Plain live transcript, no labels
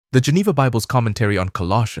The Geneva Bible's commentary on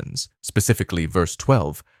Colossians, specifically verse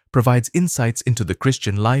 12, provides insights into the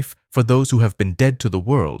Christian life for those who have been dead to the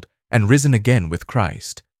world and risen again with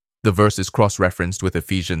Christ. The verse is cross-referenced with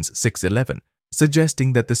Ephesians 6:11,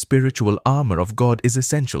 suggesting that the spiritual armor of God is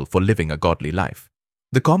essential for living a godly life.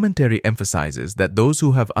 The commentary emphasizes that those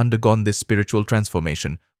who have undergone this spiritual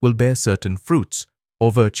transformation will bear certain fruits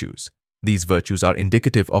or virtues. These virtues are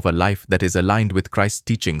indicative of a life that is aligned with Christ's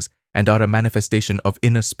teachings and are a manifestation of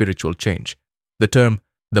inner spiritual change. The term,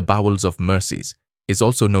 the bowels of mercies, is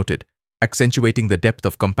also noted, accentuating the depth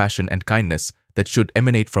of compassion and kindness that should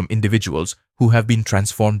emanate from individuals who have been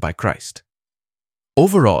transformed by Christ.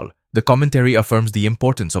 Overall, the commentary affirms the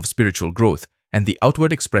importance of spiritual growth and the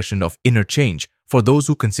outward expression of inner change for those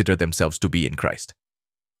who consider themselves to be in Christ.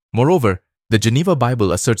 Moreover, the Geneva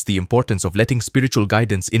Bible asserts the importance of letting spiritual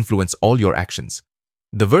guidance influence all your actions.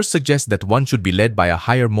 The verse suggests that one should be led by a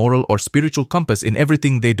higher moral or spiritual compass in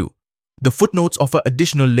everything they do. The footnotes offer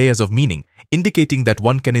additional layers of meaning, indicating that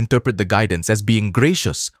one can interpret the guidance as being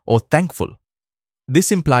gracious or thankful.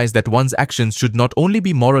 This implies that one's actions should not only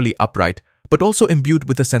be morally upright, but also imbued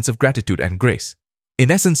with a sense of gratitude and grace.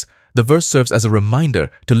 In essence, the verse serves as a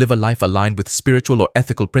reminder to live a life aligned with spiritual or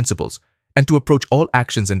ethical principles, and to approach all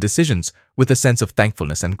actions and decisions with a sense of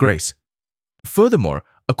thankfulness and grace. Furthermore,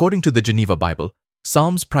 according to the Geneva Bible,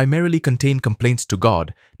 Psalms primarily contain complaints to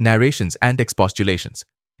God, narrations, and expostulations.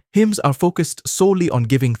 Hymns are focused solely on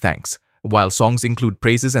giving thanks, while songs include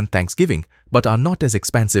praises and thanksgiving, but are not as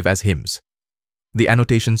expansive as hymns. The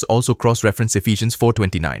annotations also cross-reference Ephesians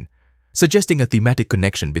 4:29, suggesting a thematic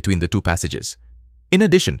connection between the two passages. In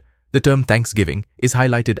addition, the term thanksgiving is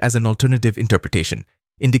highlighted as an alternative interpretation,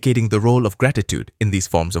 indicating the role of gratitude in these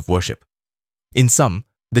forms of worship. In sum,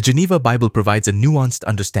 the Geneva Bible provides a nuanced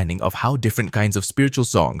understanding of how different kinds of spiritual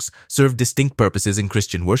songs serve distinct purposes in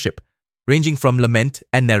Christian worship, ranging from lament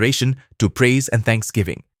and narration to praise and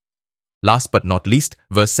thanksgiving. Last but not least,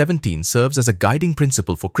 verse 17 serves as a guiding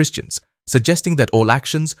principle for Christians, suggesting that all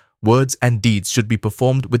actions, words, and deeds should be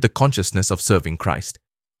performed with the consciousness of serving Christ.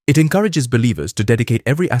 It encourages believers to dedicate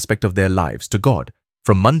every aspect of their lives to God,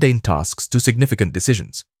 from mundane tasks to significant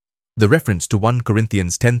decisions. The reference to 1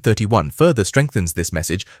 Corinthians 10:31 further strengthens this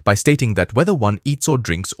message by stating that whether one eats or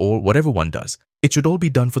drinks or whatever one does, it should all be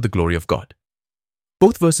done for the glory of God.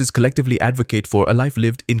 Both verses collectively advocate for a life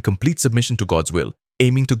lived in complete submission to God's will,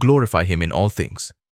 aiming to glorify Him in all things.